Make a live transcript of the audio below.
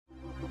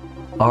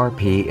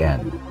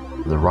RPN,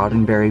 the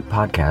Roddenberry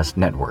Podcast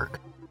Network.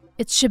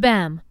 It's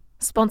Shabam,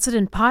 sponsored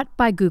in part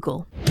by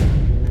Google.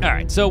 All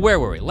right, so where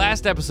were we?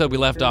 Last episode, we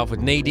left off with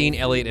Nadine,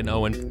 Elliot, and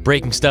Owen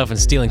breaking stuff and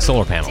stealing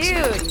solar panels.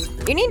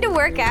 Dude, you need to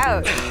work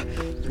out.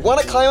 You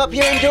want to climb up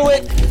here and do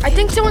it? I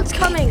think someone's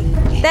coming.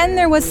 Then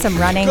there was some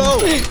running. Go!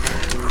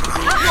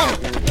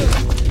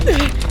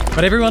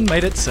 But everyone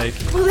made it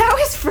safe. Well, that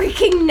was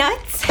freaking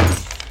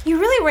nuts. You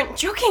really weren't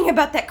joking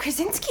about that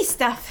Krasinski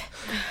stuff.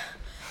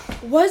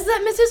 Was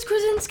that Mrs.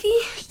 Krasinski?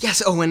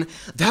 Yes, Owen,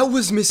 that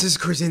was Mrs.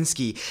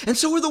 Krasinski. And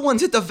so were the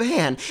ones at the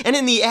van and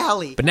in the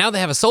alley. But now they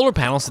have a solar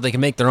panel so they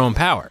can make their own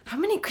power. How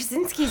many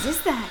Krasinskis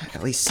is that?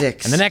 At least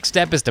 6. And the next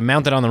step is to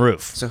mount it on the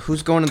roof. So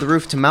who's going to the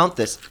roof to mount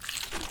this?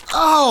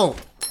 Oh!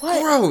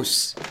 What?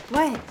 Gross!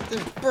 What?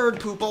 There's bird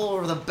poop all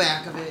over the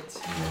back of it.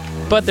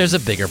 But there's a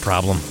bigger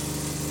problem.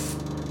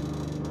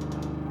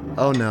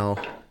 Oh no.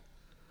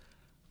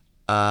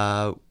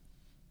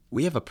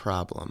 We have a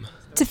problem.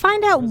 To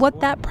find out what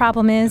that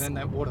problem is,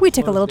 we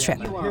took a little trip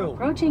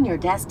Approaching your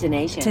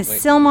destination. to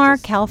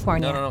Sylmar,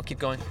 California. No, keep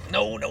going.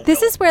 No.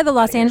 This is where the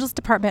Los Angeles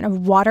Department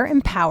of Water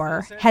and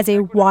Power has a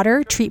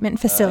water treatment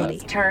facility.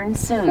 Turn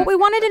soon. What we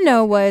wanted to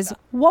know was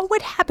what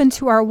would happen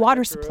to our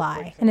water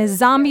supply in a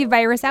zombie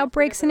virus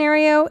outbreak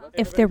scenario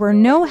if there were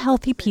no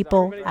healthy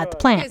people at the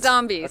plant.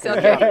 Zombies,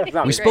 okay.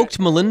 We spoke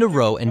to Melinda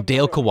Rowe and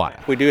Dale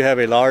Kawada. We do have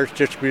a large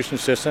distribution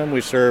system.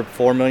 We serve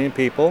 4 million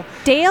people.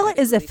 Dale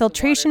is a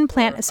filtration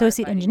plant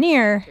associate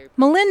engineer.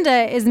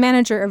 Melinda is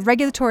manager of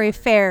regulatory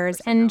affairs,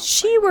 and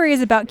she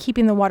worries about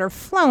keeping the water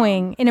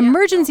flowing in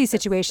emergency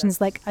situations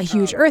like a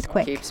huge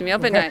earthquake. Keeps me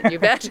up at night, you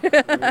bet.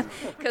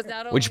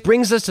 Which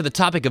brings us to the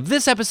topic of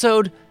this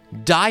episode,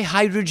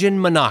 dihydrogen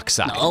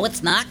monoxide. No,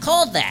 it's not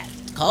called that.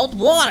 It's called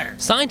water.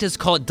 Scientists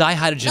call it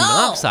dihydrogen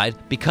monoxide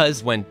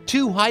because when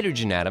 2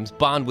 hydrogen atoms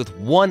bond with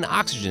 1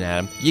 oxygen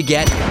atom, you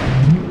get...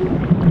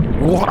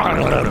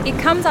 It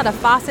comes out of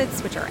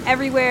faucets, which are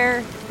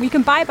everywhere. You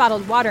can buy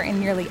bottled water in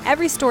nearly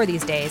every store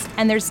these days,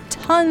 and there's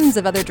tons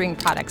of other drink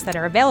products that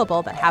are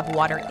available that have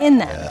water in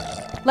them.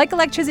 Like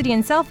electricity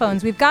and cell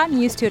phones, we've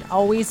gotten used to it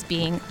always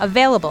being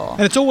available.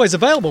 And it's always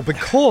available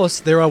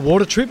because there are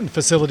water treatment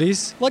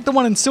facilities, like the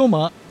one in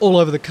Sylmar, all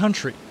over the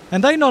country.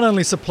 And they not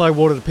only supply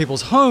water to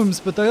people's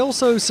homes, but they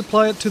also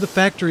supply it to the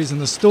factories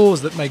and the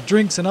stores that make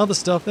drinks and other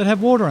stuff that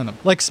have water in them,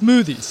 like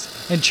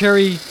smoothies and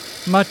cherry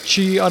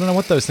machi, I don't know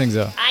what those things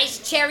are.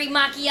 Iced cherry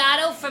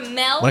macchiato from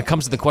Mel. When it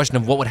comes to the question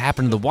of what would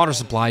happen to the water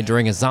supply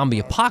during a zombie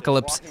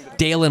apocalypse,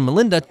 Dale and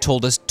Melinda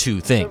told us 2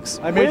 things.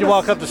 I made you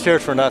walk up the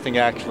stairs for nothing,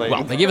 actually.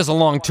 Well, they gave us a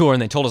long tour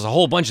and they told us a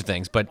whole bunch of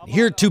things, but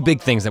here are 2 big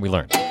things that we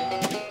learned.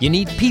 You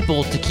need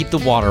people to keep the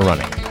water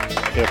running.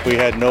 If we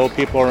had no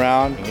people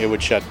around, it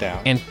would shut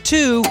down. And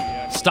 2,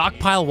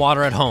 stockpile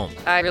water at home.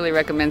 I really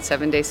recommend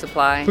 7-day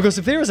supply. Because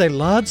if there is a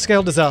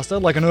large-scale disaster,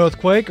 like an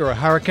earthquake or a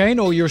hurricane,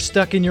 or you're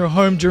stuck in your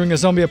home during a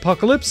zombie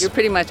apocalypse... You're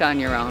pretty much on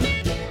your own.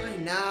 Why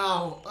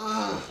now?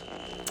 Ugh.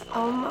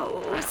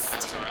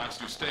 Almost. Are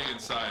asked to stay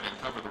inside and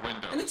cover the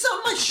window. And it's on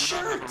my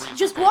shirt!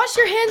 Just wash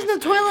your hands in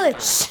the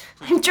toilet. Shh.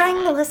 I'm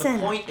trying to listen.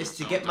 The point is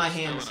to get my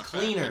hands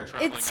cleaner.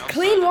 It's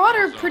clean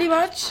water, pretty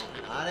much.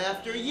 Not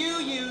after you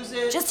use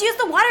it. Just use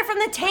the water from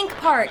the tank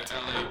part.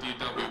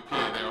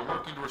 LADWP, they are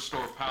working to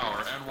restore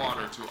power and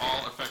water to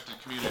all affected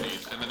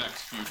communities in the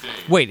next few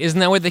days. Wait, isn't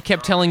that what they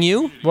kept telling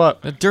you?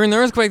 What? That during the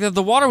earthquake that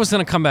the water was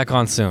going to come back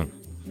on soon.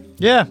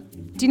 Yeah,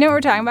 Do you know what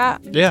we're talking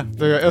about? yeah,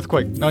 the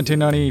earthquake,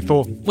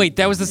 1994. Wait,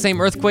 that was the same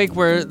earthquake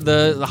where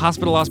the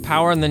hospital lost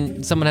power and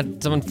then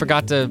someone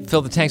forgot to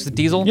fill the tanks with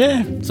diesel?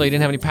 Yeah. So you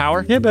didn't have any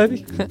power? Yeah,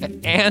 baby.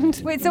 And?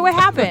 Wait, so what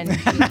happened?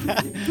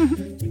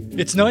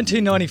 It's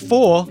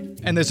 1994,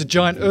 and there's a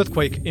giant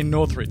earthquake in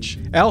Northridge.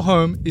 Our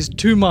home is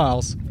 2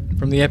 miles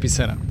from the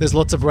epicenter. There's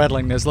lots of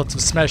rattling, there's lots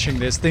of smashing,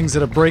 there's things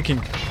that are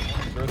breaking.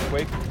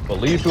 Earthquake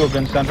believed to have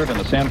been centered in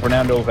the San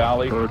Fernando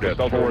Valley. Heard at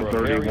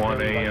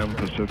 4:31 a.m.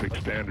 Pacific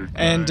Standard Time.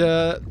 And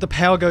the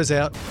power goes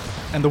out,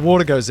 and the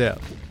water goes out.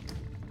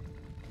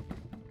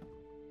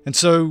 And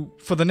so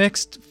for the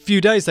next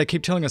few days, they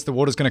keep telling us the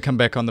water's going to come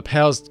back on, the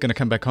power's going to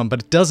come back on,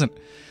 but it doesn't.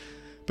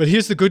 But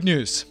here's the good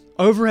news.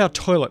 Over our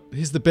toilet,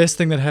 here's the best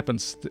thing that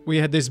happens. We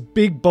had this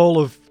big bowl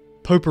of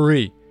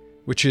potpourri,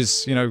 which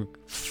is,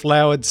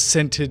 flowered,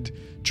 scented,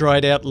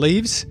 dried out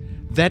leaves.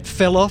 That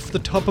fell off the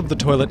top of the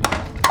toilet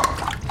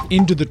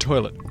into the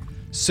toilet.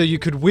 So you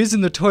could whiz in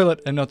the toilet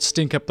and not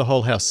stink up the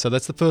whole house. So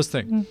that's the first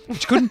thing.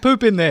 But you couldn't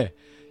poop in there.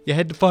 You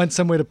had to find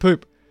somewhere to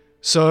poop.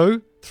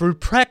 So, through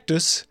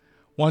practice,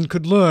 one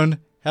could learn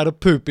how to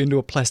poop into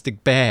a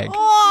plastic bag.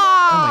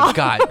 Oh my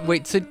God.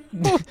 Wait,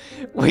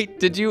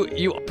 did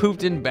you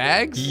pooped in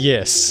bags?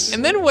 Yes.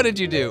 And then what did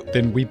you do?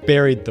 Then we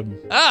buried them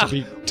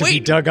to be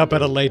dug up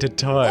at a later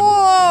time.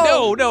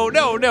 No.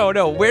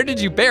 Where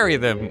did you bury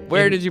them?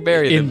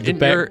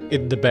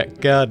 In the back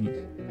garden.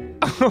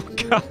 Oh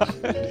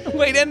God.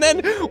 Wait, and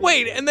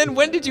then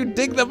when did you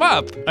dig them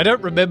up? I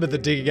don't remember the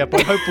digging up.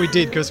 I hope we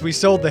did, because we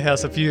sold the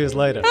house a few years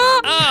later.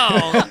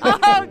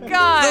 Oh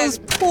God. Those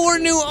poor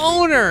new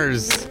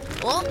owners.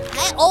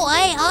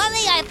 Hey,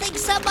 honey, I think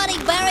somebody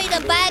buried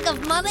a bag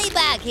of money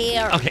back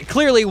here. Okay,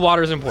 clearly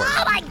water's important.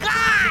 Oh, my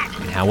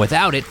God! Now,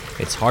 without it,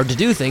 it's hard to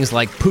do things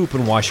like poop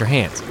and wash your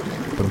hands.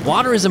 But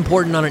water is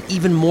important on an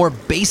even more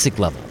basic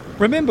level.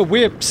 Remember,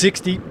 we're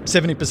 60,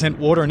 70%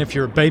 water, and if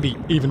you're a baby,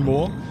 even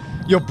more.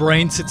 Your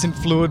brain sits in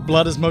fluid,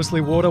 blood is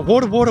mostly water.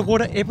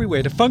 Water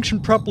everywhere. To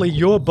function properly,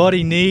 your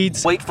body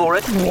needs... Wait for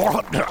it.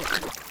 Water.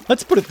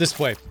 Let's put it this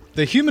way.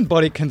 The human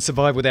body can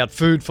survive without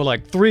food for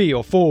like 3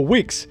 or 4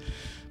 weeks,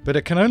 but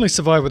it can only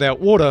survive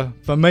without water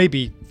for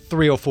maybe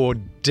 3 or 4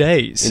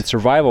 days. In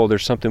survival,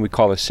 there's something we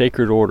call a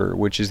sacred order,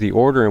 which is the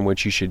order in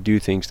which you should do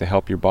things to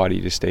help your body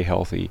to stay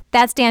healthy.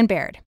 That's Dan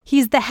Baird.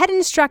 He's the head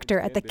instructor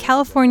at the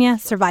California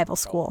Survival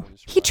School.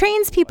 He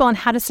trains people on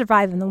how to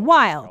survive in the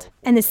wild,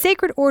 and the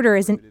sacred order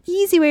is an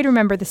easy way to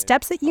remember the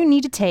steps that you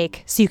need to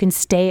take so you can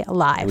stay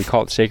alive. We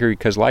call it sacred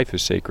because life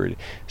is sacred.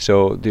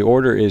 So the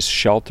order is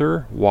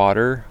shelter,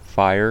 water,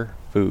 fire,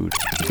 food.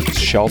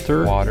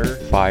 Shelter, water,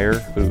 fire,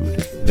 food.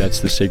 That's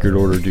the sacred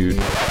order,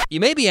 dude. You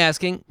may be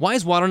asking, why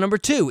is water number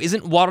 2?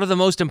 Isn't water the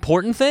most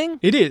important thing?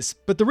 It is,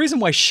 but the reason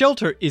why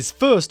shelter is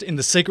first in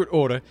the sacred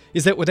order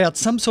is that without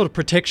some sort of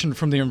protection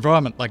from the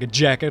environment, like a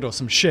jacket or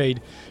some shade,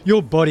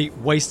 your body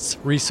wastes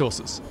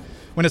resources.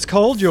 When it's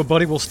cold, your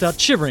body will start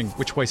shivering,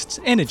 which wastes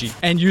energy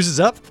and uses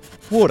up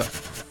water.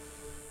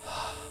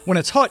 When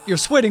it's hot, you're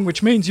sweating,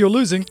 which means you're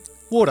losing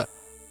water.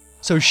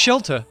 So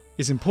shelter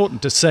is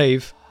important to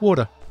save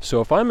water. So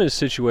if I'm in a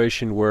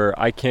situation where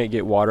I can't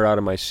get water out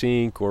of my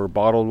sink or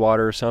bottled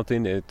water or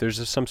something, if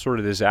there's some sort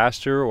of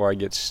disaster or I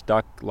get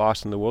stuck,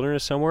 lost in the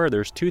wilderness somewhere,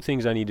 there's 2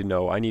 things I need to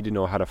know. I need to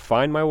know how to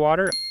find my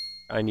water.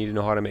 I need to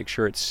know how to make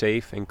sure it's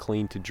safe and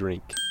clean to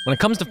drink. When it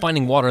comes to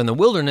finding water in the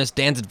wilderness,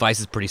 Dan's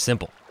advice is pretty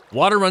simple.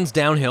 Water runs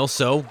downhill,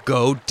 so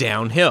go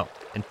downhill.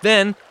 And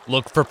then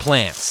look for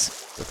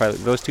plants. If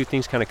those 2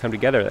 things kind of come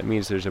together, that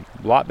means there's a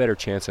lot better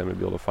chance I'm going to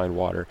be able to find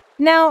water.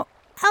 Now,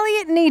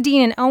 Elliot,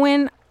 Nadine, and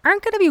Owen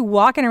aren't going to be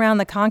walking around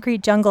the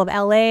concrete jungle of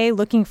LA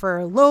looking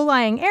for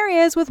low-lying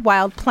areas with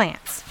wild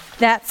plants.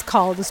 That's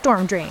called a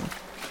storm drain.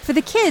 For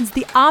the kids,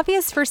 the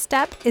obvious first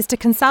step is to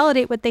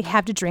consolidate what they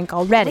have to drink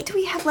already. What do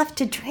we have left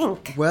to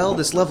drink? Well,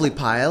 this lovely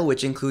pile,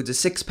 which includes a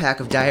 6-pack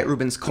of Diet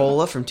Reuben's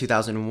Cola from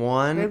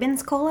 2001.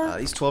 Reuben's Cola?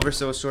 These 12 or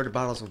so assorted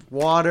bottles of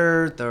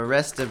water, the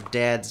rest of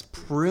Dad's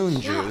prune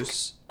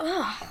juice.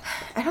 Ugh,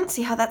 I don't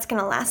see how that's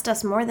going to last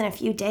us more than a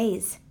few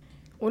days.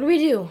 What do we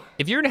do?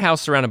 If you're in a house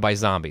surrounded by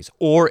zombies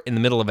or in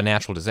the middle of a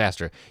natural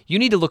disaster, you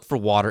need to look for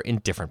water in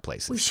different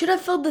places. We should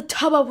have filled the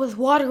tub up with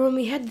water when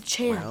we had the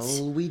chance.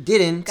 Well, we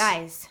didn't.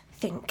 Guys,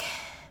 think.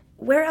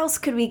 Where else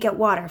could we get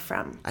water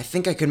from? I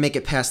think I could make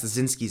it past the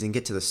Zinskis and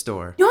get to the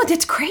store. No,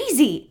 that's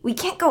crazy. We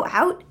can't go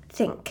out.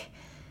 Think.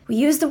 We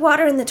used the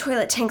water in the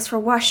toilet tanks for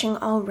washing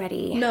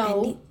already.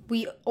 No,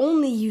 we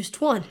only used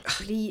one.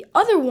 The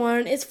other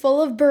one is full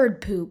of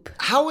bird poop.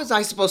 How was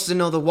I supposed to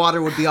know the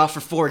water would be off for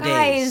 4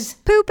 days?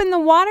 Poop in the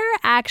water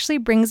actually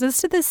brings us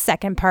to the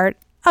second part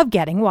of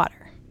getting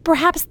water.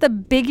 Perhaps the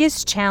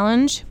biggest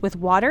challenge with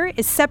water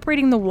is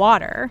separating the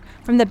water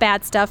from the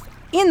bad stuff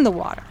in the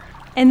water.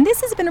 And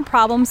this has been a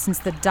problem since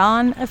the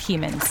dawn of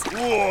humans.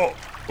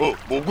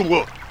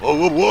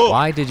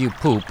 Why did you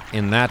poop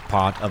in that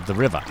part of the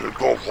river?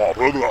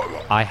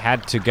 I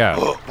had to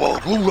go.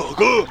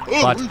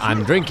 But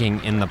I'm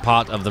drinking in the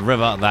part of the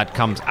river that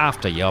comes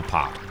after your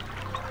part.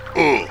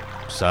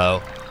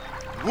 So,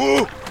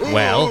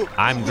 well,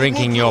 I'm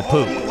drinking your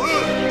poop.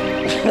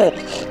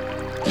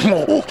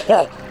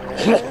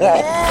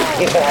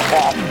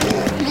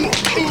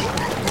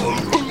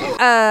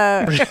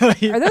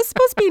 Really? Are those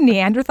supposed to be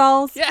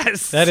Neanderthals?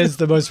 Yes! That is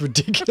the most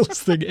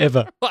ridiculous thing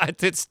ever.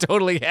 What? It's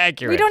totally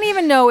accurate. We don't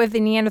even know if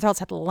the Neanderthals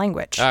had a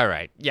language. All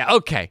right. Yeah,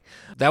 okay.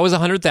 That was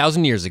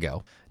 100,000 years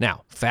ago.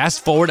 Now,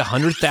 fast forward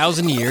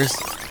 100,000 years.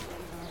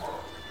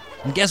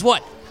 And guess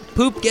what?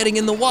 Poop getting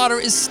in the water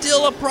is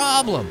still a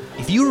problem.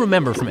 If you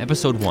remember from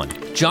episode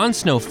 1, Jon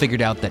Snow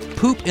figured out that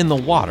poop in the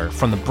water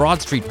from the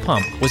Broad Street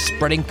pump was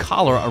spreading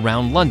cholera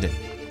around London.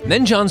 And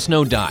then Jon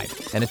Snow died,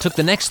 and it took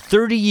the next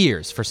 30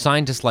 years for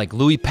scientists like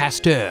Louis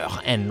Pasteur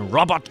and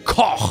Robert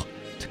Koch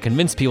to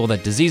convince people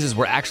that diseases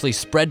were actually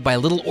spread by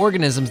little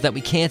organisms that we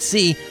can't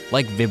see,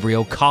 like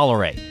Vibrio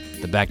cholerae,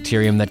 the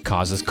bacterium that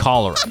causes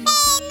cholera. Hey,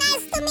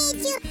 nice to meet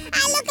you.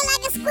 I look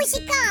like a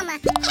squishy comma.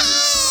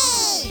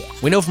 Hey!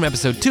 We know from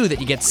episode 2 that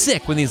you get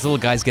sick when these little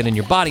guys get in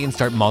your body and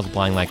start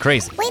multiplying like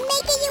crazy. We're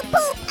making you poop a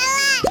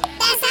lot.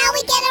 That's how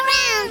we get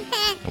around.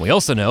 And we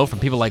also know from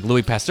people like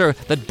Louis Pasteur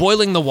that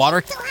boiling the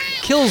water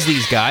kills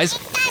these guys,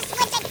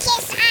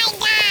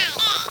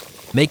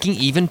 making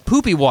even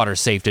poopy water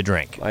safe to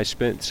drink. I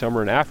spent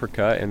summer in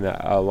Africa, and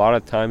a lot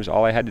of times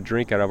all I had to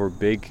drink out of were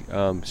big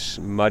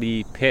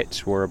muddy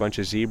pits where a bunch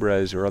of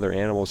zebras or other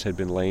animals had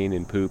been laying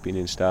and pooping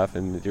and stuff,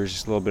 and there's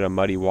just a little bit of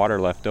muddy water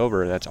left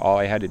over, and that's all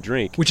I had to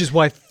drink. Which is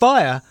why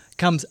fire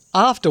comes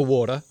after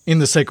water in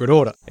the sacred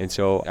order. And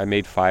so I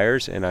made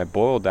fires and I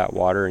boiled that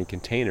water in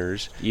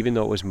containers. Even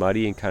though it was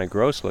muddy and kind of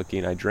gross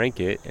looking, I drank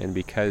it, and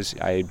because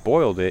I had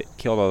boiled it,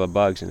 killed all the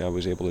bugs, and I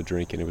was able to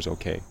drink and it was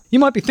okay. You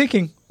might be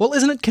thinking, well,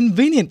 isn't it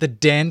convenient that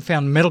Dan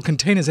found metal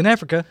containers in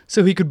Africa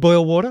so he could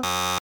boil water?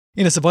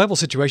 In a survival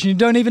situation, you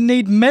don't even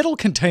need metal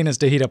containers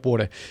to heat up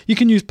water. You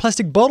can use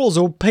plastic bottles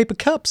or paper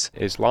cups.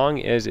 As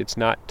long as it's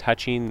not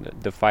touching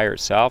the fire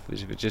itself,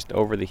 if it's just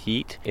over the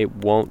heat, it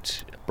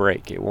won't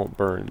break, it won't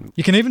burn.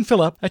 You can even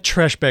fill up a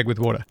trash bag with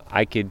water.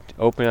 I could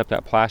open up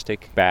that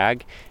plastic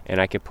bag and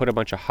I could put a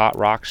bunch of hot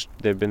rocks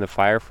that have been in the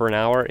fire for an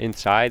hour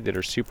inside that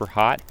are super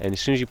hot. And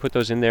as soon as you put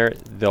those in there,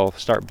 they'll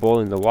start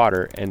boiling the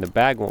water and the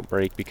bag won't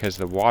break because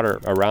the water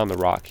around the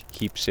rock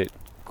keeps it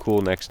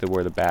cool next to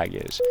where the bag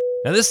is.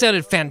 Now this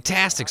sounded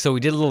fantastic, so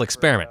we did a little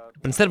experiment.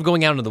 But instead of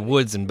going out into the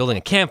woods and building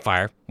a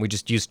campfire, we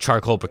just used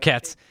charcoal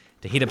briquettes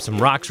to heat up some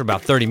rocks for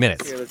about 30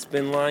 minutes. Here, it's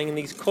been lying in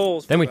these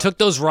coals. Then we took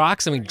those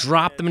rocks and we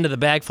dropped them into the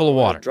bag full of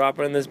water. Drop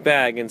it in this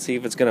bag and see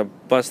if it's gonna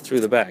bust through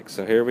the bag.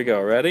 So here we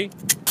go, ready?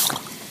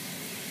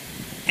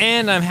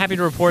 And I'm happy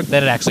to report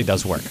that it actually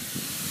does work.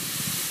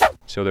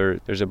 So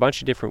there's a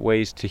bunch of different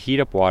ways to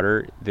heat up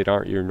water that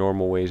aren't your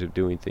normal ways of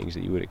doing things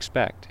that you would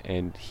expect.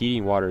 And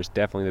heating water is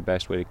definitely the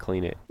best way to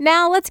clean it.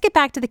 Now let's get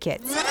back to the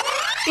kids.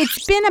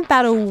 It's been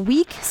about a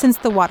week since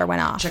the water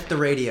went off. Check the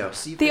radio.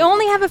 See if they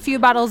only have a few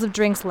bottles of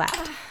drinks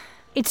left.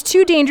 It's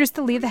too dangerous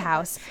to leave the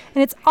house,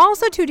 and it's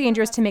also too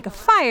dangerous to make a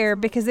fire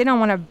because they don't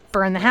want to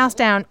burn the house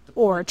down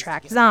or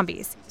attract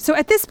zombies. So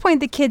at this point,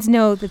 the kids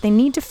know that they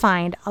need to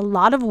find a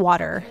lot of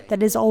water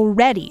that is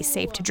already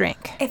safe to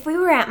drink. If we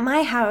were at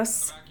my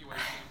house,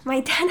 my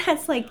dad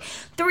has like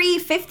 3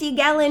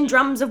 50-gallon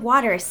drums of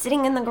water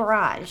sitting in the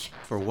garage.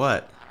 For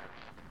what?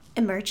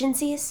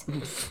 Emergencies?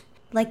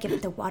 Like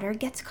if the water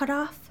gets cut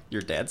off.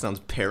 Your dad sounds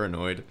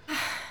paranoid.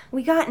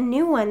 We got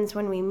new ones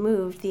when we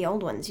moved. The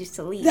old ones used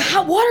to leak. The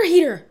hot water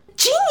heater!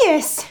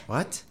 Genius!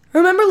 What?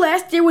 Remember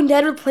last year when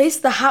Dad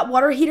replaced the hot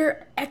water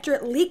heater after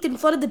it leaked and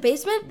flooded the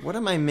basement? What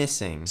am I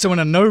missing? So in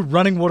a no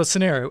running water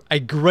scenario, a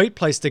great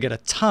place to get a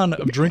ton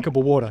of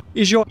drinkable water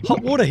is your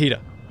hot water heater.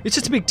 It's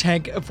just a big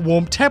tank of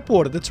warm tap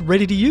water that's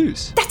ready to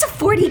use. That's a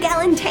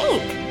 40-gallon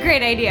tank!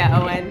 Great idea,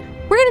 Owen.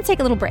 We're going to take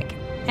a little break.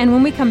 And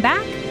when we come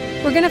back,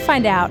 we're going to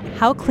find out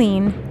how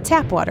clean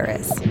tap water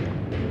is.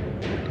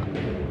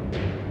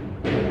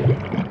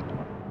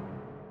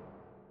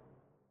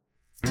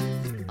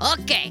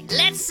 Okay,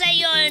 let's say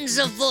you're in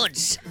the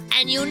woods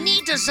and you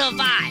need to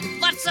survive.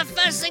 What's the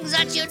first thing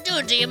that you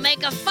do? Do you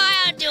make a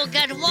fire? Do you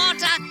get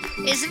water?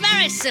 It's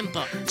very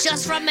simple.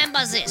 Just remember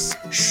this.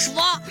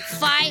 Schwa,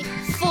 fi,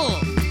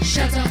 food.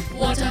 Shelter,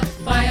 water,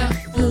 fire,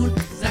 food.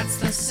 That's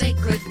the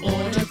sacred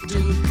order,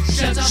 dude.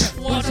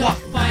 Shelter, water,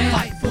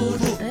 fire, food.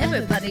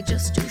 Everybody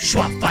just do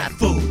Schwa, fire,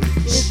 food.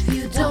 If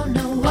you don't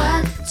know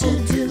what to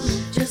do,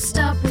 just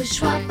stop with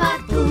schwa, fire,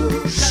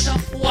 food.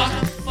 Shelter,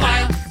 water,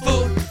 fire,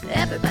 food.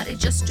 Everybody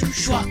just do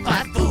schwa,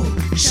 fire,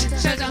 food.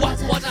 Shelter,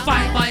 water,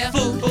 fire,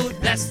 food.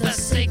 That's the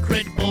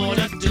sacred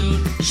order,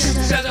 dude.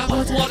 Shelter,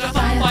 water,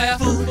 fire,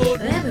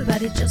 food.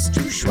 Everybody just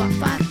do schwa,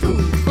 fire,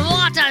 food.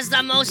 Water is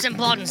the most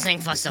important thing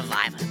for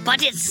survival.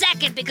 But it's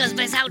second because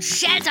without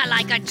shelter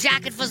like a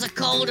jacket for the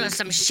cold or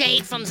some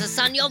shade from the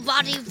sun, your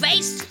body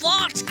wastes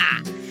water.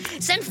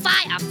 Then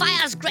fire.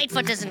 Fire is great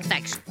for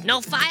disinfection. No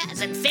fire,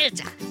 then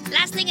filter.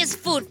 Last thing is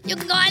food. You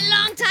can go a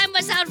long time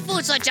without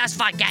food, so just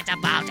forget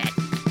about it.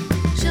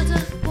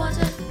 Shelter,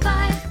 water,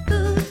 fire,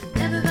 food.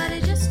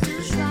 Everybody just do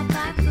schwa,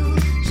 fire, food.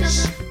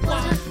 Shelter,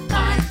 water,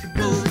 fire,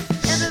 food.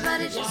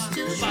 Everybody just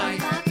do schwa,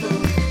 fire,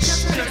 food.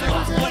 Shelter,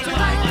 water,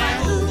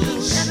 fire, food.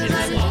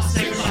 Everybody just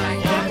do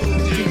schwa, fire, food.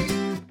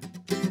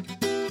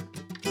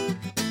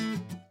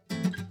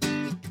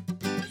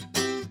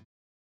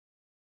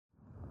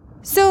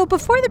 So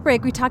before the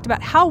break, we talked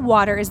about how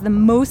water is the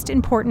most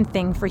important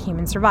thing for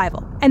human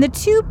survival. And the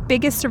two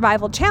biggest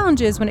survival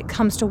challenges when it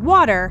comes to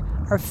water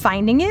are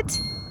finding it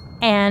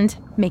and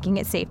making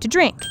it safe to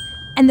drink.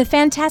 And the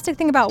fantastic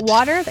thing about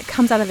water that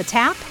comes out of the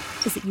tap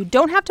is that you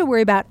don't have to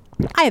worry about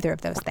either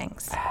of those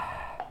things.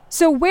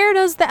 So where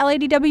does the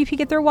LADWP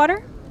get their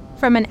water?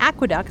 From an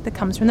aqueduct that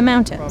comes from the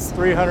mountains. From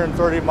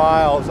 330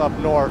 miles up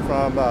north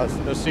from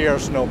the Sierra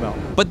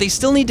Snowmelt. But they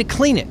still need to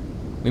clean it.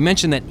 We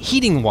mentioned that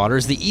heating water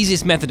is the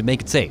easiest method to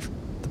make it safe.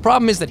 The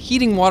problem is that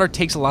heating water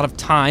takes a lot of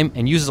time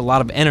and uses a lot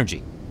of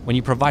energy. When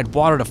you provide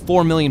water to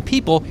 4 million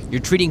people,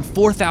 you're treating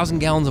 4,000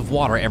 gallons of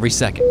water every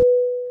second.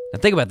 Now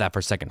think about that for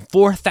a second.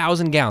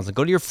 4,000 gallons. Now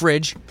go to your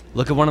fridge,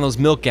 look at one of those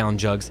milk gallon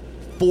jugs.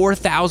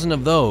 4,000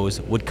 of those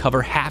would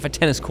cover half a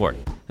tennis court.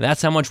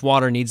 That's how much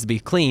water needs to be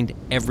cleaned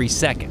every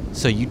second.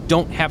 So you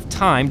don't have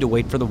time to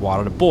wait for the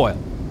water to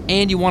boil.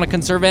 And you want to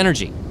conserve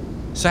energy.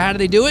 So how do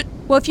they do it?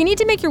 Well, if you need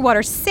to make your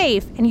water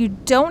safe and you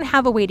don't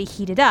have a way to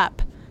heat it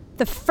up,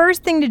 the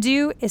first thing to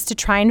do is to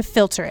try and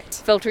filter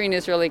it. Filtering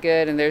is really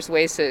good, and there's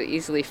ways to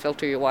easily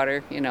filter your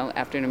water.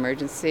 After an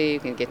emergency, you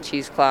can get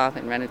cheesecloth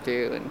and run it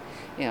through,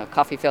 and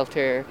coffee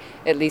filter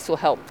at least will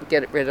help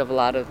get rid of a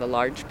lot of the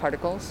large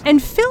particles.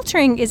 And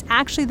filtering is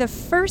actually the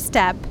first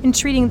step in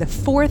treating the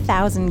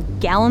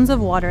 4,000 gallons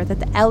of water that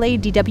the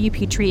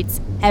LADWP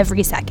treats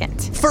every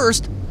second.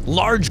 First,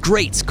 large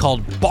grates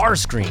called bar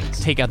screens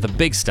take out the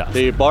big stuff.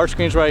 The bar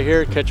screens right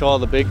here catch all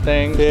the big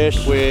things,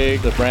 fish,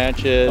 twigs, the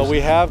branches.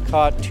 We have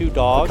caught 2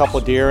 dogs, a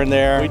couple deer in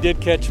there. We did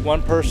catch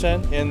 1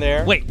 person in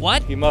there. Wait,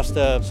 what? He must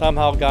have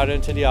somehow got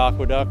into the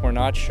aqueduct. We're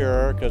not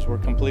sure because we're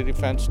completely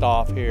fenced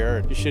off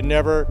here. You should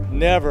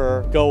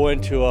never go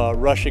into a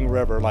rushing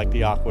river like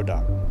the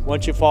aqueduct.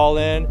 Once you fall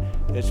in,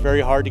 it's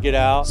very hard to get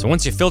out. So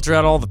once you filter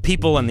out all the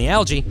people and the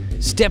algae,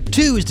 step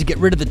 2 is to get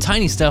rid of the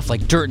tiny stuff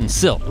like dirt and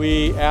silt.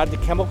 We add the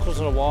chemicals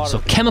in the water. So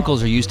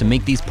chemicals are used to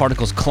make these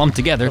particles clump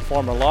together. To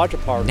form a larger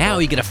particle. Now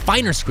you get a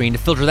finer screen to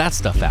filter that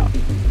stuff out.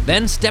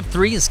 Then step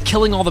 3 is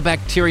killing all the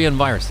bacteria and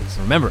viruses.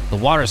 Remember, the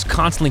water is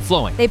constantly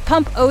flowing. They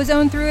pump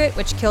ozone through it,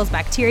 which kills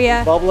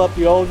bacteria. Bubble up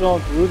the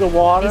ozone through the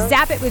water. They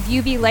zap it with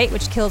UV light,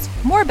 which kills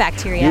more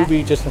bacteria.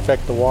 UV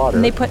disinfect the water.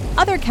 And they put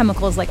other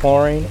chemicals like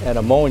chlorine and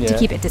ammonia to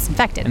keep it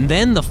disinfected. And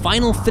then the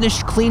final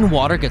finished clean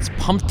water gets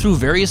pumped through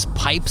various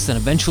pipes and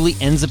eventually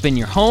ends up in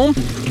your home,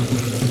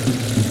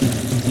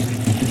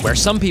 where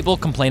some people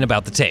complain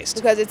about the taste.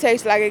 Because it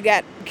tastes like it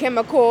got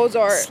chemicals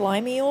or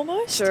slimy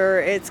almost. Sure,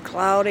 it's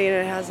cloudy and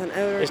it has an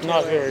odor. It's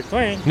not very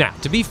clean. Now,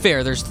 to be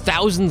fair, there's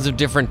thousands of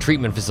different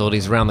treatment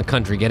facilities around the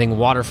country getting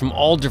water from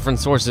all different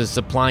sources,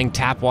 supplying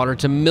tap water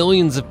to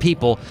millions of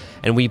people,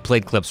 and we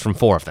played clips from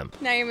 4 of them.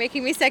 Now you're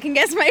making me second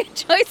guess my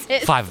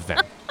choices. 5 of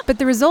them. But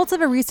the results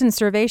of a recent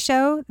survey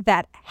show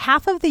that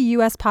half of the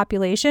U.S.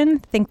 population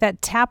think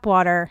that tap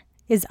water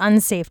is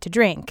unsafe to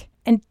drink,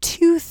 and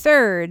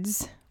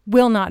 2/3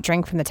 will not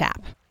drink from the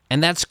tap.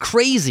 And that's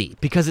crazy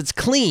because it's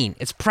clean,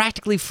 it's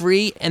practically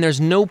free, and there's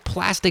no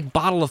plastic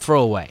bottle to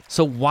throw away.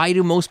 So why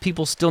do most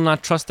people still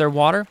not trust their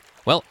water?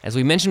 Well, as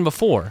we mentioned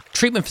before,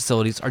 treatment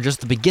facilities are just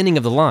the beginning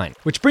of the line.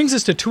 Which brings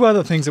us to 2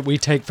 other things that we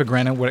take for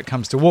granted when it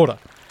comes to water: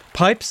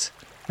 pipes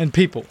and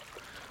people.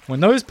 When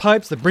those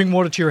pipes that bring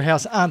water to your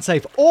house aren't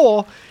safe,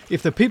 or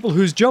if the people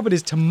whose job it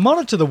is to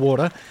monitor the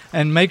water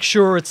and make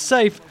sure it's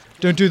safe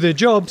don't do their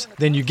jobs,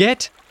 then you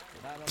get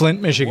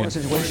Flint, Michigan.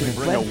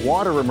 Bring a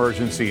water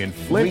emergency in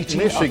Flint,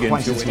 Michigan.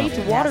 The state's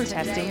water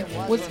testing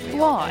was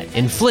flawed.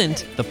 In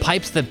Flint, the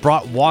pipes that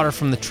brought water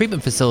from the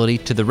treatment facility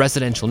to the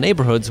residential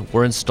neighborhoods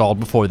were installed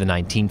before the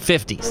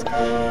 1950s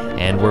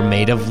and were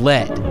made of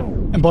lead.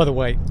 And by the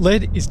way,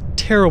 lead is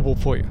terrible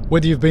for you.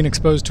 Whether you've been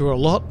exposed to it a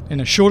lot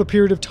in a shorter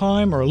period of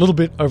time or a little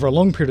bit over a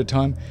long period of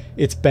time,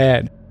 it's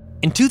bad.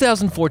 In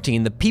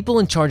 2014, the people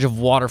in charge of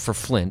water for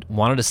Flint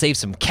wanted to save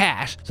some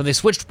cash, so they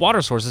switched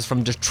water sources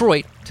from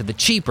Detroit to the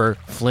cheaper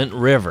Flint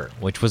River,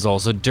 which was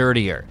also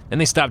dirtier. Then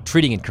they stopped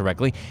treating it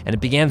correctly, and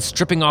it began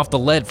stripping off the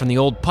lead from the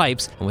old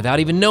pipes, and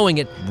without even knowing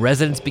it,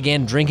 residents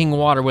began drinking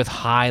water with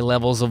high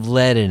levels of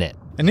lead in it.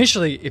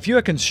 Initially, if you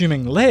are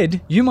consuming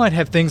lead, you might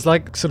have things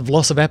like sort of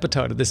loss of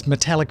appetite, or this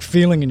metallic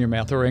feeling in your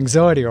mouth, or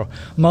anxiety, or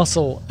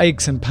muscle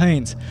aches and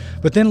pains.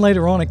 But then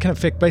later on, it can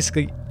affect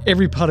basically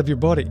every part of your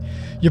body.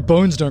 Your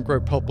bones don't grow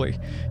properly.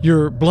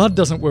 Your blood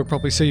doesn't work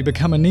properly, so you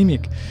become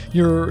anemic.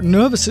 Your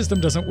nervous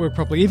system doesn't work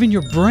properly. Even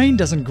your brain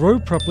doesn't grow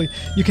properly.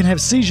 You can have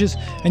seizures,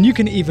 and you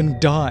can even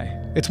die.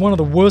 It's one of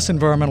the worst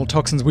environmental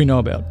toxins we know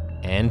about.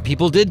 And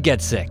people did get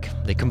sick.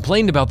 They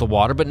complained about the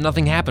water, but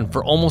nothing happened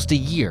for almost a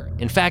year.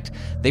 In fact,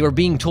 they were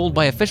being told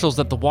by officials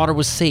that the water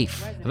was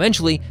safe.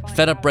 Eventually,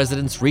 fed-up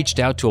residents reached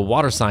out to a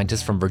water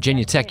scientist from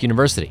Virginia Tech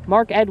University.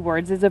 Mark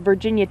Edwards is a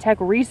Virginia Tech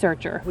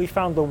researcher. We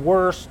found the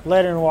worst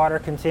lead and water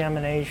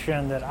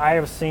contamination that I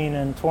have seen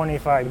in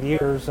 25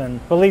 years,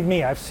 and believe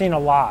me, I've seen a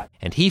lot.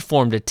 And he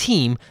formed a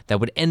team that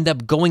would end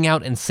up going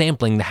out and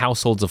sampling the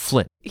households of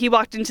Flint. He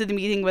walked into the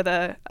meeting with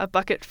a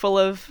bucket full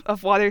of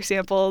water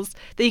samples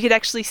that you could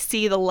actually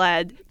see the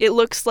lead. It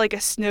looks like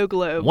a snow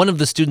globe. One of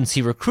the students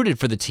he recruited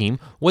for the team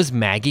was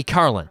Maggie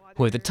Carlin,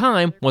 who at the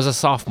time was a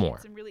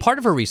sophomore. Part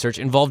of her research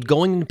involved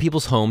going into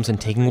people's homes and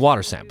taking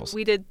water samples.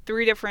 We did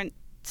 3 different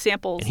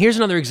samples. And here's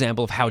another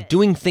example of how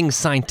doing things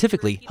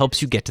scientifically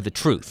helps you get to the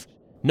truth.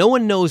 No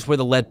one knows where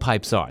the lead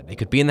pipes are. They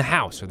could be in the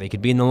house, or they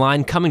could be in the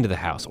line coming to the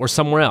house, or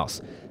somewhere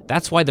else.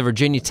 That's why the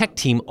Virginia Tech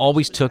team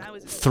always took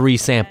 3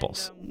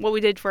 samples. What we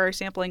did for our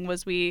sampling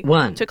was we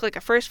took like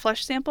a first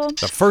flush sample.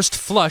 The first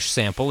flush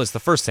sample is the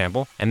first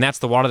sample, and that's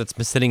the water that's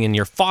been sitting in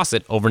your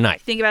faucet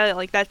overnight. Think about it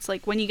like that's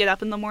like when you get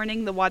up in the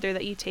morning, the water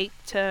that you take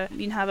to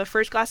have a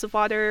first glass of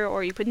water,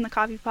 or you put in the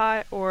coffee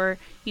pot, or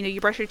you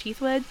brush your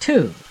teeth with.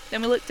 2.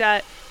 Then we looked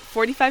at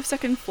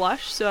 45-second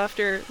flush. So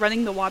after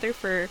running the water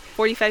for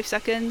 45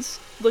 seconds,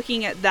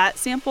 looking at that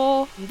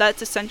sample,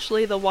 that's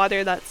essentially the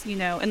water that's,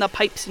 in the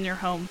pipes in your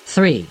home.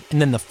 3.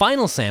 And then the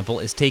final sample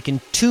is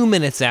taken 2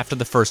 minutes after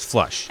the first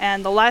flush.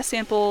 And the last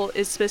sample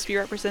is supposed to be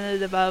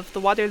representative of the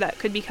water that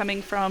could be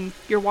coming from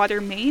your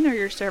water main or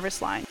your service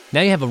line.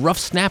 Now you have a rough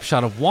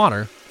snapshot of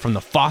water from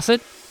the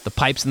faucet, the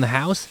pipes in the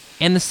house,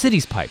 and the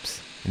city's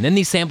pipes. And then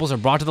these samples are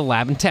brought to the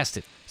lab and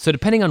tested. So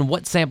depending on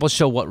what samples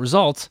show what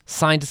results,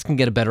 scientists can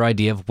get a better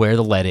idea of where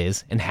the lead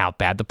is and how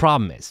bad the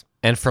problem is.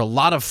 And for a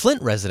lot of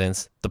Flint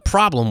residents, the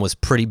problem was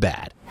pretty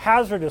bad.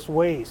 Hazardous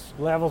waste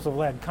levels of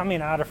lead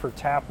coming out of her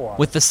tap water.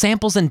 With the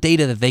samples and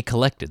data that they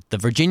collected, the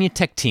Virginia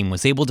Tech team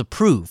was able to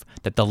prove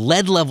that the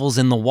lead levels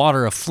in the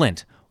water of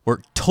Flint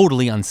were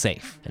totally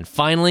unsafe. And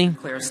finally,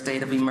 declare a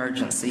state of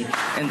emergency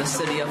in the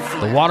city of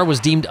Flint. The water was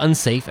deemed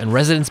unsafe and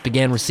residents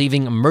began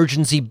receiving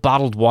emergency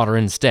bottled water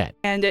instead.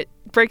 And it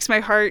breaks my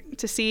heart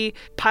to see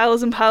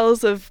piles and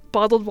piles of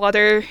bottled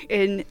water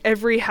in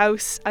every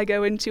house I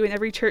go into and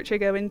every church I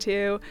go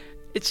into.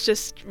 It's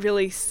just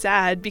really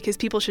sad because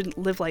people shouldn't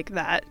live like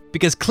that.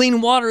 Because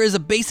clean water is a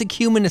basic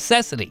human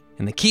necessity.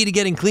 And the key to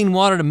getting clean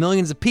water to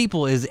millions of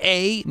people is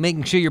A,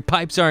 making sure your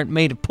pipes aren't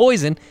made of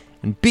poison,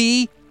 and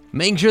B,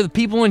 making sure the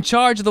people in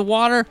charge of the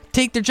water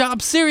take their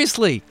job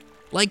seriously.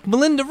 Like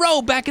Melinda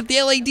Rowe back at the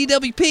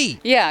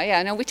LADWP.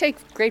 Yeah, no, we take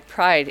great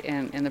pride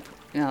in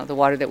the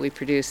water that we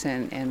produce,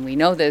 and we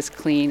know that it's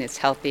clean, it's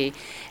healthy,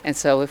 and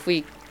so if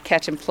we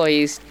catch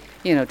employees,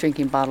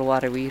 drinking bottled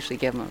water, we usually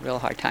give them a real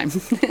hard time.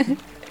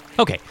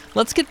 Okay,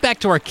 let's get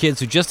back to our kids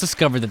who just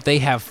discovered that they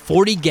have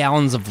 40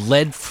 gallons of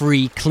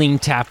lead-free, clean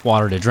tap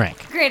water to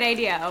drink. Great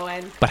idea,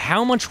 Owen. But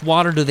how much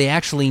water do they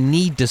actually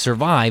need to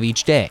survive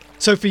each day?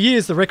 So for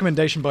years, the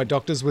recommendation by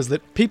doctors was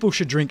that people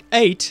should drink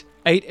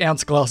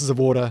 8-ounce glasses of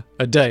water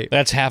a day.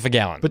 That's half a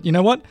gallon. But you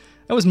know what?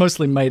 That was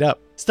mostly made up.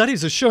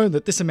 Studies have shown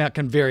that this amount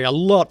can vary a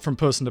lot from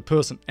person to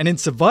person. And in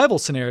survival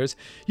scenarios,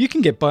 you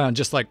can get by on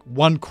just like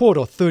 1 quart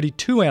or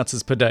 32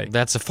 ounces per day.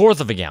 That's a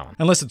fourth of a gallon.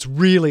 Unless it's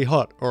really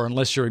hot or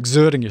unless you're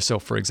exerting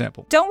yourself, for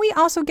example. Don't we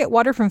also get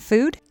water from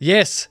food?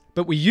 Yes,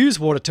 but we use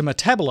water to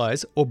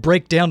metabolize or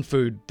break down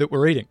food that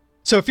we're eating.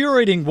 So if you're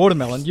eating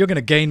watermelon, you're going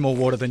to gain more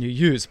water than you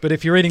use. But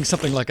if you're eating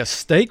something like a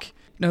steak,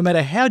 no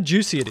matter how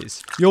juicy it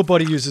is, your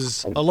body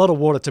uses a lot of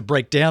water to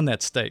break down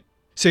that steak.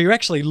 So you're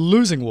actually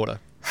losing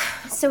water.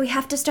 So we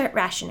have to start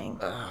rationing.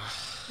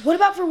 What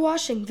about for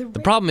washing? The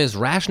problem is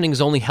rationing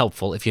is only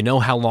helpful if you know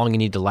how long you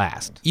need to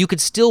last. You could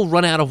still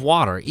run out of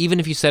water even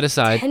if you set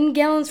aside 10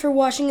 gallons for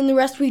washing and the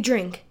rest we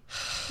drink.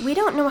 We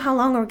don't know how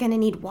long we're going to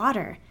need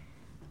water.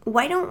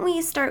 Why don't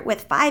we start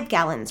with 5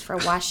 gallons for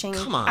washing?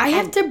 Come on. I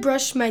have to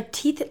brush my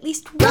teeth at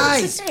least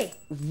once a day.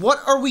 What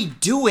are we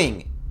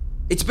doing?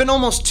 It's been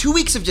almost 2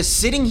 weeks of just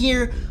sitting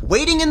here,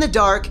 waiting in the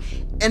dark,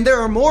 and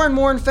there are more and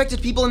more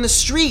infected people in the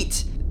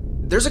street.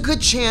 There's a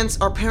good chance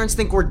our parents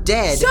think we're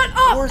dead. Shut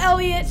up,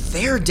 Elliot!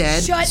 They're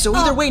dead, Shut so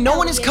either up, way, no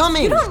one is Elliot.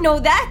 coming. You don't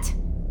know that.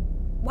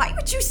 Why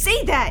would you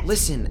say that?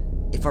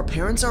 Listen, if our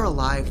parents are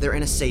alive, they're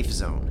in a safe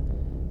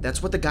zone.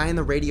 That's what the guy on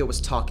the radio was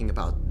talking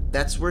about.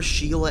 That's where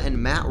Sheila and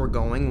Matt were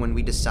going when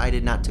we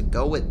decided not to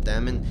go with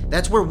them, and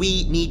that's where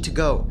we need to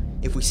go.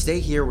 If we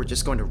stay here, we're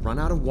just going to run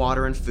out of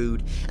water and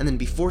food, and then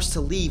be forced to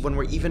leave when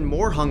we're even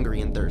more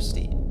hungry and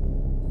thirsty.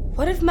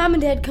 What if Mom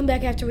and Dad come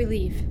back after we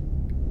leave?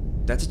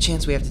 That's a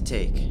chance we have to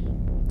take.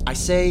 I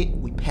say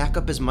we pack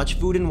up as much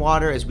food and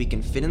water as we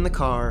can fit in the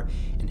car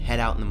and head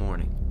out in the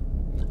morning.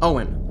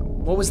 Owen,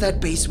 what was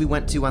that base we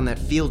went to on that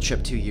field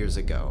trip 2 years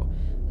ago?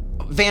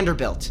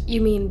 Vanderbilt.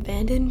 You mean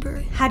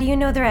Vandenberg? How do you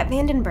know they're at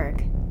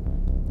Vandenberg?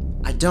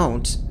 I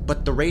don't,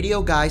 but the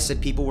radio guy said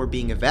people were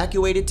being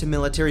evacuated to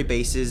military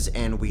bases,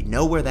 and we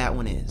know where that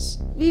one is.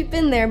 We've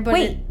been there, but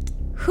Wait,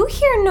 who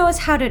here knows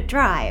how to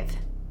drive?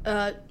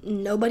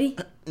 Nobody?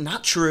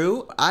 Not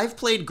true. I've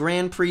played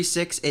Grand Prix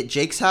 6 at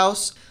Jake's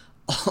house,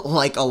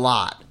 like a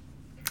lot.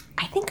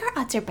 I think our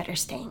odds are better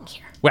staying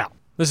here. Well,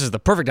 this is the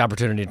perfect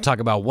opportunity to talk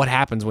about what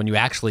happens when you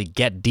actually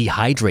get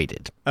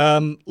dehydrated.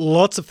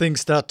 Lots of things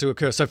start to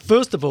occur. So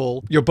first of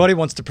all, your body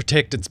wants to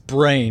protect its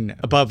brain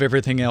above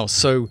everything else.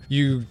 So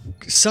you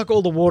suck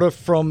all the water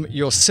from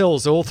your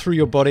cells all through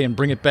your body and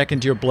bring it back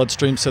into your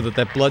bloodstream so that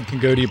that blood can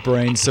go to your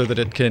brain so that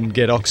it can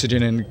get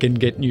oxygen and can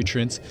get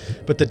nutrients.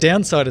 But the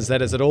downside is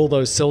that all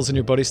those cells in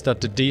your body start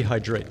to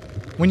dehydrate.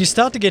 When you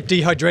start to get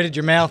dehydrated,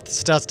 your mouth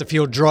starts to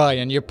feel dry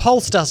and your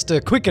pulse starts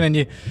to quicken and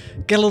you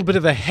get a little bit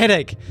of a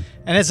headache.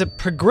 And as it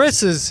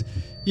progresses,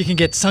 you can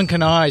get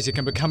sunken eyes, you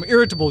can become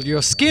irritable,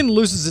 your skin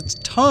loses its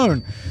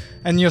tone,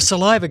 and your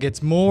saliva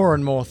gets more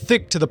and more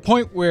thick to the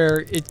point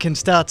where it can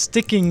start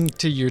sticking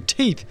to your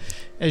teeth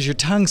as your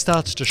tongue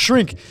starts to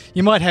shrink.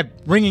 You might have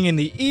ringing in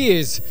the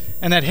ears,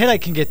 and that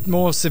headache can get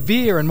more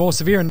severe,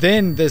 and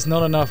then there's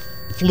not enough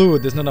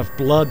fluid, there's not enough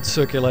blood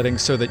circulating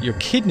so that your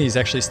kidneys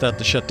actually start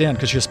to shut down,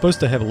 because you're supposed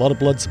to have a lot of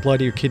blood supply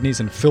to your kidneys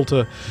and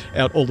filter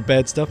out all the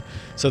bad stuff.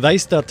 So they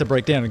start to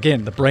break down.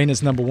 Again, the brain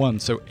is number one,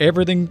 so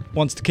everything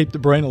wants to keep the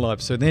brain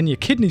alive. So then your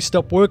kidneys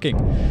stop working,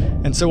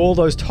 and so all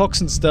those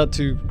toxins start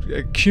to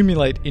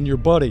accumulate in your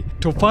body,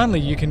 till finally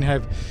you can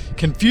have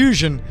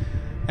confusion,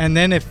 and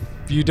then if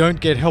you don't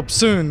get help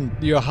soon,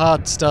 your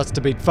heart starts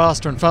to beat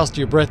faster and faster,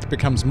 your breath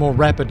becomes more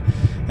rapid,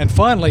 and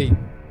finally,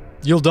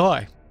 you'll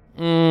die.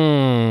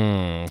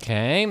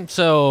 Okay,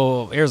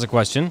 so here's a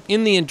question.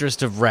 In the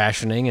interest of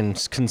rationing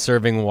and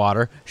conserving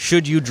water,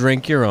 should you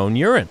drink your own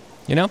urine?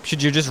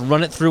 Should you just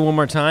run it through one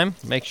more time?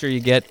 Make sure you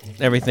get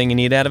everything you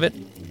need out of it?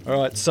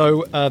 All right,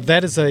 so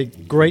that is a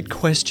great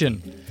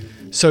question.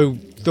 So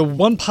the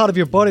one part of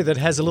your body that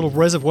has a little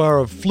reservoir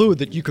of fluid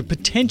that you could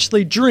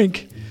potentially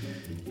drink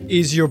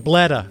is your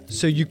bladder.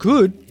 So you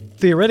could,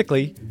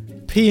 theoretically,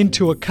 pee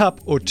into a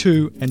cup or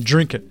two and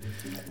drink it.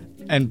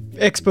 And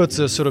experts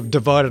are sort of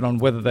divided on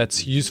whether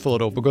that's useful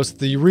at all, because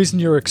the reason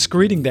you're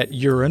excreting that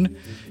urine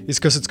is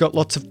because it's got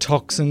lots of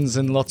toxins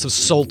and lots of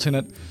salt in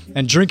it,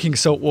 and drinking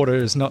salt water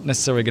is not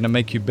necessarily going to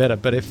make you better.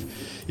 But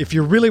if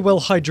you're really well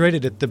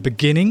hydrated at the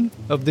beginning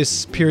of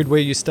this period where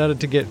you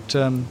started to get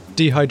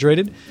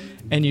dehydrated,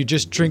 and you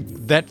just drink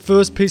that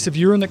first piece of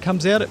urine that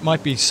comes out, it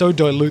might be so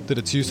dilute that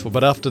it's useful,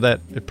 but after that,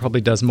 it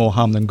probably does more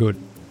harm than good.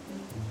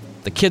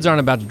 The kids aren't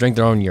about to drink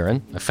their own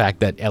urine, a fact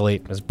that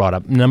Elliot has brought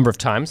up a number of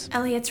times.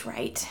 Elliot's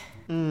right.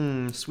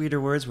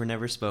 Sweeter words were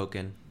never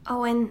spoken.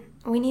 Oh, and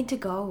we need to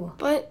go.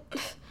 But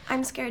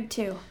I'm scared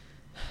too.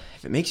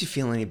 If it makes you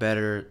feel any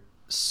better,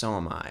 so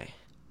am I.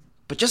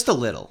 But just a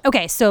little.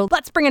 Okay, so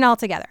let's bring it all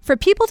together. For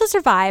people to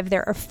survive,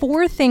 there are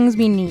 4 things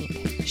we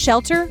need: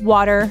 shelter,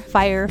 water,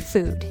 fire,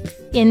 food.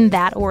 In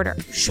that order.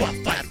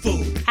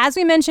 As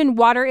we mentioned,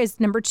 water is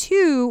number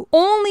 2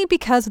 only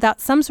because without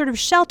some sort of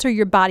shelter,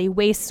 your body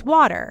wastes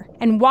water.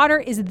 And water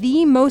is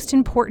the most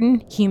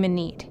important human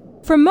need.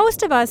 For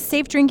most of us,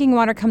 safe drinking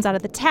water comes out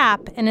of the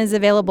tap and is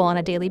available on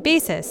a daily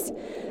basis,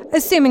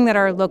 assuming that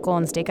our local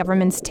and state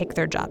governments take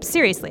their jobs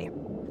seriously.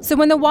 So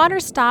when the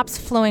water stops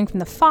flowing from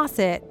the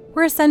faucet,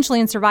 we're essentially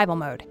in survival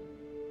mode.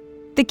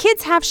 The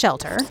kids have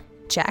shelter,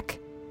 check.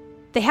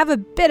 They have a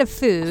bit of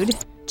food,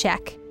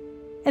 check.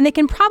 And they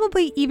can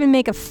probably even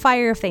make a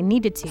fire if they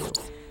needed to.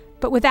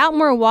 But without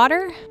more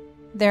water,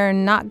 they're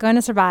not going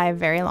to survive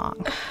very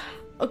long.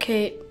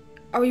 Okay,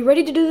 are we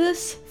ready to do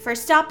this?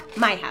 First stop,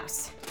 my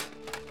house.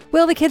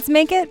 Will the kids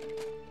make it?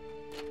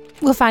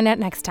 We'll find out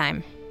next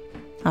time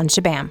on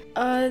Shabam.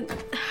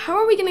 How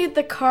are we gonna get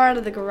the car out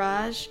of the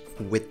garage?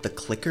 With the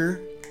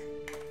clicker?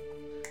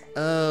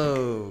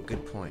 Oh,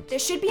 good point. There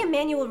should be a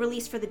manual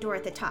release for the door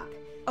at the top.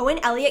 Owen,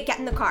 Elliot, get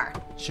in the car.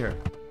 Sure.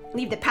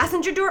 Leave the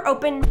passenger door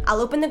open.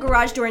 I'll open the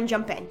garage door and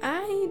jump in.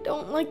 I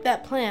don't like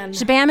that plan.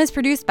 Shabam is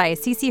produced by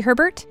Cece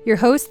Herbert. Your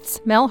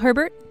hosts, Mel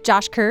Herbert,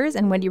 Josh Kurz,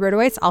 and Wendy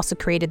Rodowitz also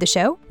created the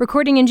show.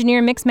 Recording engineer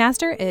and mix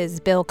master is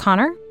Bill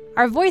Connor.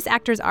 Our voice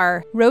actors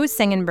are Rose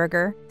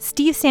Sengenberger,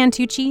 Steve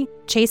Santucci,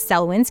 Chase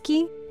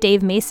Salwinski,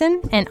 Dave Mason,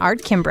 and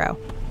Art Kimbrough.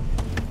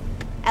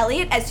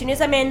 Elliot, as soon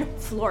as I'm in,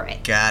 floor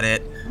it. Got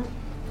it.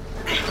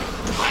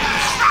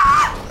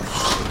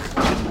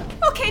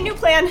 Okay, new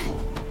plan.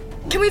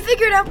 Can we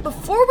figure it out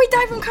before we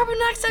die from carbon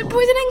monoxide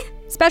poisoning?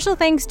 Special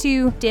thanks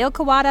to Dale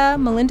Kawada,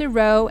 Melinda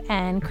Rowe,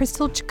 and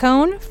Crystal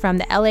Chacon from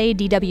the LA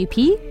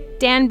DWP,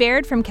 Dan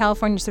Baird from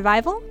California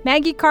Survival,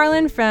 Maggie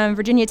Carlin from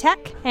Virginia Tech,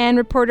 and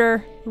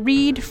reporter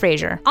Reed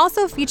Frazier.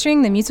 Also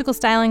featuring the musical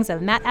stylings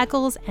of Matt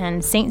Eccles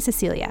and Saint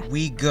Cecilia.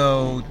 We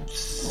go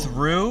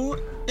through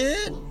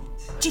it?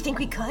 Do you think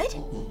we could?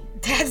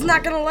 Dad's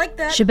not gonna like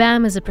that.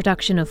 Shabam is a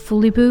production of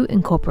Fuliboo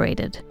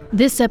Incorporated.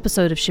 This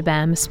episode of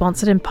Shabam is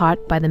sponsored in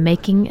part by the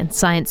making and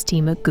science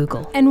team at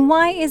Google. And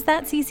why is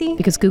that, Cece?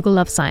 Because Google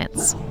loves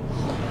science.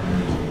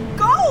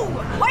 Go!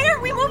 Why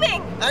aren't we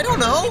moving? I don't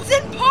know. It's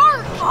in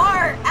park.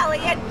 R,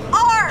 Elliot,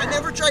 R. I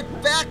never tried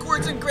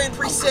backwards in Grand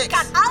Prix 6.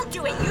 God, I'll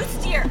do it. You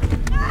steer.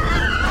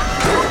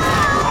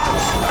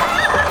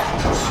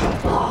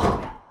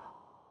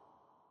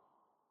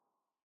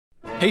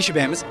 Hey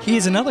Shabammers,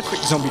 here's another quick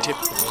zombie tip.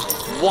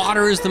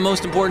 Water is the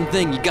most important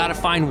thing. You gotta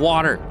find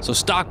water. So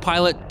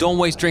stockpile it, don't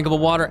waste drinkable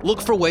water.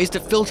 Look for ways to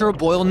filter or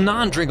boil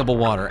non-drinkable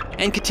water.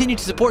 And continue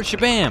to support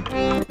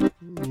Shabam.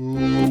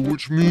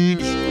 Which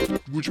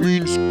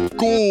means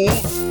go.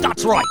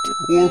 That's right.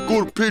 Or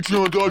go to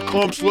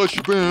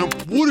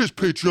patreon.com/Shabam. What is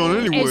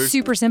Patreon anyway? It's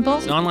super simple.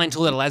 It's an online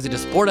tool that allows you to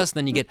support us,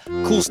 then you get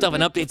cool stuff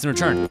and updates in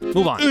return.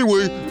 Move on.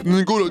 Anyway,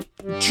 then go to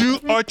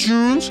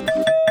iTunes,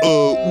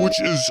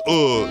 which is,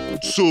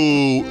 so,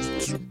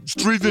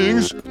 3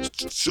 things.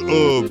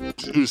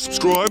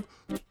 Subscribe,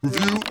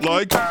 review,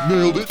 like,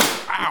 nailed it.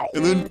 Ow.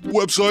 And then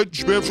website,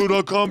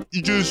 shabamshow.com.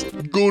 You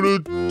just go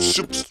to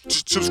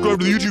subscribe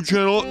to the YouTube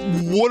channel.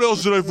 What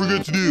else did I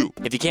forget to do?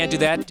 If you can't do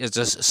that, just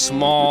a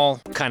small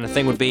kind of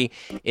thing would be,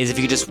 is if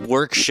you could just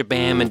work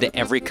Shabam into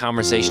every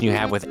conversation you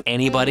have with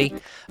anybody.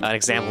 An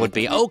example would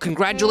be, oh,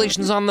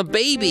 congratulations on the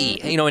baby.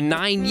 You know, in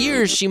 9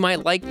 years, she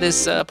might like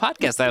this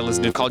podcast that I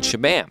listen to called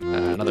Shabam.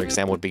 Another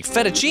example would be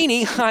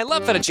fettuccine. I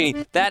love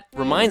fettuccine. That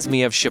reminds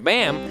me of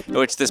Shabam,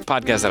 which is this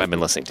podcast that I've been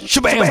listening to.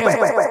 Shabam!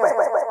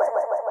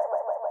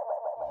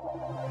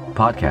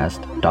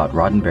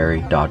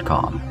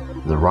 Podcast.roddenberry.com,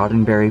 the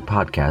Roddenberry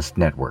Podcast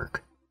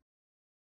Network.